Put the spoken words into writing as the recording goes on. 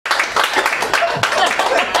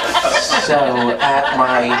So at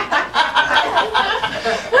my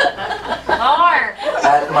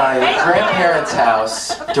grandparents'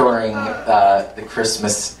 house during the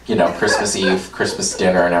Christmas, Christmas Eve, Christmas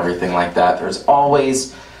dinner and everything like that, there's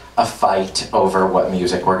always a fight over what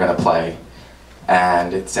music we're gonna play.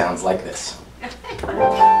 And it sounds like this.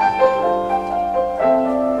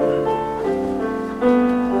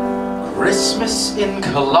 Christmas in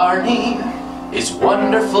Killarney is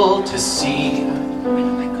wonderful to see.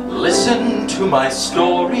 Listen to my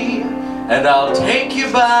story and I'll take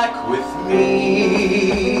you back with me.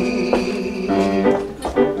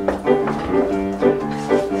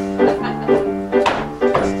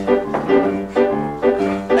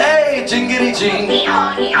 Hey, jingity jing,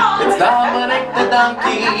 it's Dominick the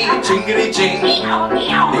donkey, jingity jing,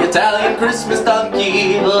 the Italian Christmas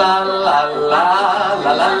donkey, la la la,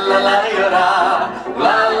 la la la la yada,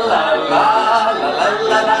 la la la, la la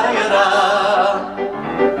la la yada.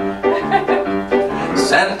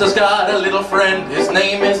 Santa's got a little friend, his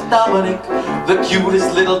name is Dominick, the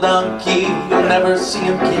cutest little donkey, you'll never see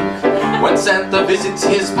him kick. When Santa visits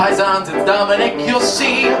his paisans, it's Dominick you'll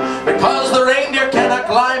see, because the reindeer cannot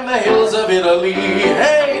climb the hills of Italy.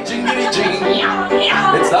 Hey, jingity jing,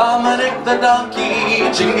 it's Dominick the donkey,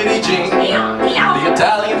 jingity jing, the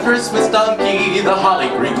Italian Christmas donkey, the holly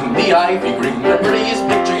green, the ivy green, the prettiest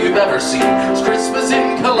picture you've ever seen. It's Christmas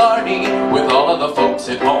in Killarney, with all of the folks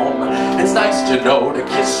at home. It's nice to know to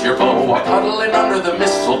kiss your beau while cuddling under the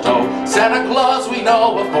mistletoe. Santa Claus, we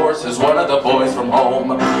know, of course, is one of the boys from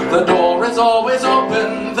home. The door is always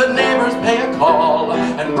open, the neighbors pay a call,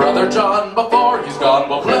 and Brother John, before he's gone,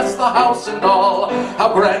 will bless the house and all.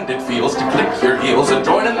 How grand it feels to click your heels and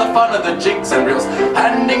join in the fun of the jigs and reels,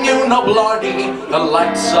 handing you no blarney, the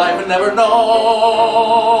likes I've never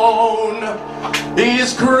known.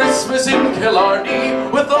 Is Christmas in Killarney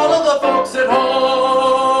with